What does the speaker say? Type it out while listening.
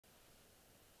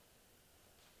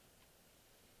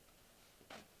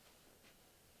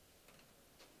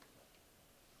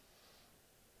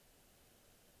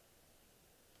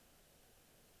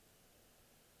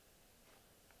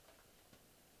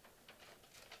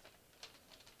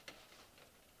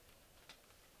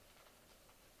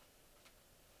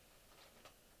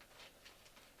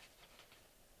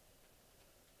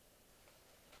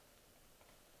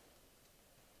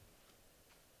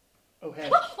Oh, hey.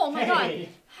 Oh my hey. God.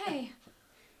 Hey.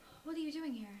 What are you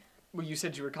doing here? Well, you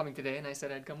said you were coming today, and I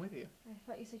said I'd come with you. I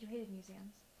thought you said you hated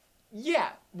museums. Yeah,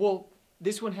 well,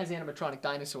 this one has animatronic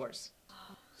dinosaurs.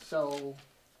 So...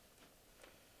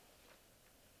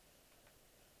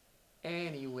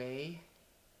 Anyway...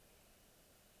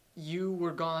 You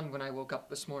were gone when I woke up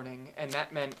this morning, and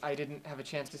that meant I didn't have a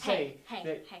chance to say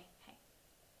that... Hey.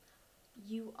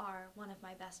 You are one of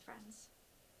my best friends.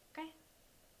 Okay?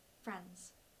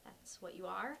 Friends. That's what you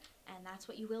are, and that's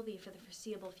what you will be for the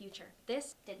foreseeable future.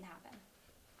 This didn't happen.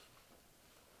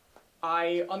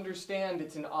 I understand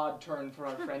it's an odd turn for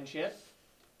our friendship,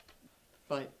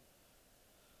 but,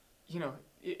 you know,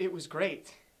 it was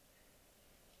great.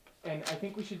 And I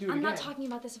think we should do it again. I'm not talking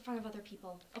about this in front of other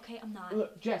people, okay? I'm not.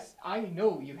 Look, Jess, I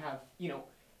know you have,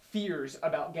 fears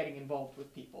about getting involved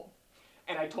with people.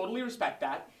 And I totally respect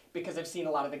that, because I've seen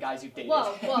a lot of the guys you've dated.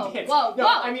 Whoa. No,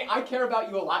 I mean, I care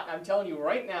about you a lot, and I'm telling you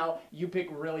right now, you pick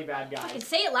really bad guys. Fucking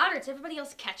say it louder. Does everybody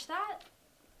else catch that?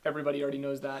 Everybody already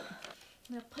knows that.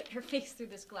 I'm gonna put your face through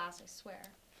this glass, I swear.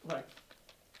 Look.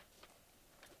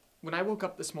 When I woke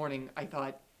up this morning, I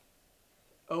thought,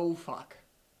 oh fuck.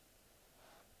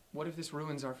 What if this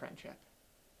ruins our friendship?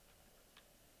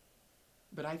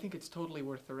 But I think it's totally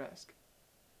worth the risk.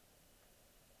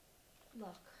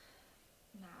 Look,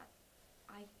 Matt,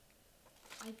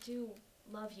 I do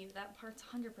love you. That part's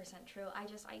 100% true. I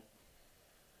didn't want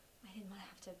to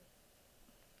have to...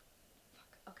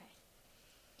 Fuck, okay.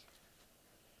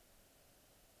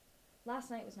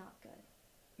 Last night was not good.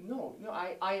 No,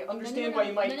 I understand why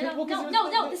you might...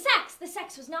 No, the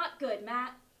sex was not good,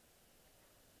 Matt.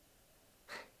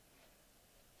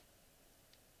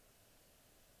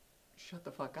 Shut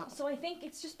the fuck up. So I think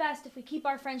it's just best if we keep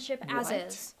our friendship as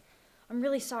is. I'm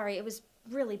really sorry. It was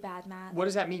really bad, Matt. What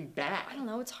does that mean, bad? I don't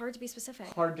know. It's hard to be specific.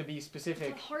 Hard to be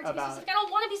specific Hard to be specific. I don't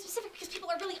want to be specific because people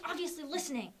are really obviously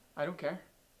listening. I don't care.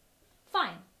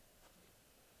 Fine.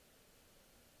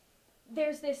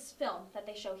 There's this film that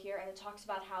they show here, and it talks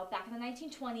about how back in the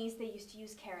 1920s they used to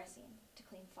use kerosene to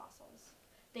clean fossils.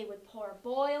 They would pour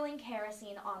boiling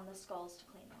kerosene on the skulls to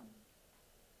clean them.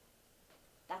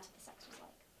 That's what the sex was like.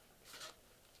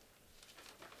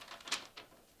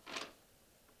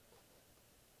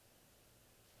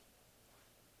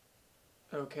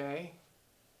 Okay.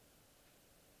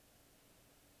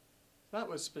 That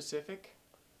was specific.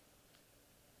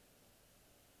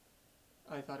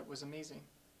 I thought it was amazing.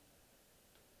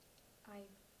 I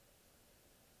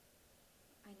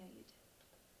know you did.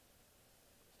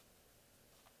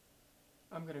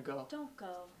 I'm gonna go. Don't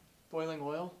go. Boiling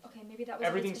oil? Okay, maybe that was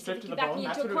everything stripped to the back bone. me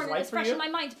That's into what a it was corner like that's for fresh you? in my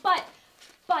mind.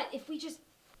 But if we just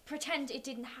pretend it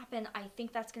didn't happen, I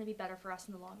think that's gonna be better for us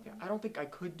in the long run. Yeah, I don't think I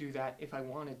could do that if I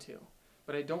wanted to,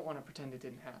 but I don't want to pretend it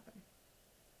didn't happen.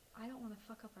 I don't want to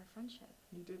fuck up our friendship.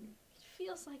 You didn't. It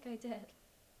feels like I did.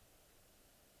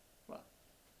 Well.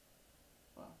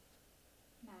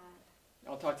 Matt.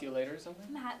 I'll talk to you later or something?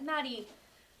 Maddie.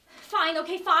 Fine,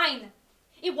 okay, fine.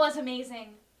 It was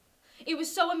amazing. It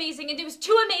was so amazing, and it was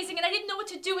too amazing, and I didn't know what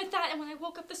to do with that, and when I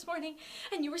woke up this morning,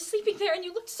 and you were sleeping there, and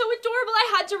you looked so adorable,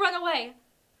 I had to run away.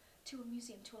 To a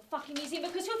museum, to a fucking museum,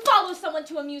 because who follows someone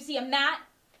to a museum, Matt?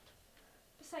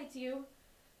 Besides you.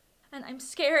 And I'm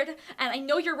scared, and I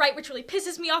know you're right, which really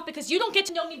pisses me off, because you don't get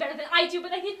to know me better than I do,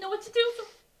 but I didn't know what to do, so...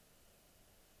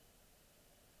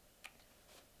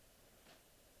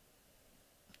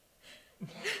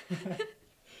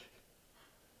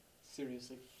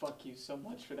 Seriously, fuck you so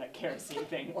much for that kerosene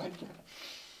thing. What?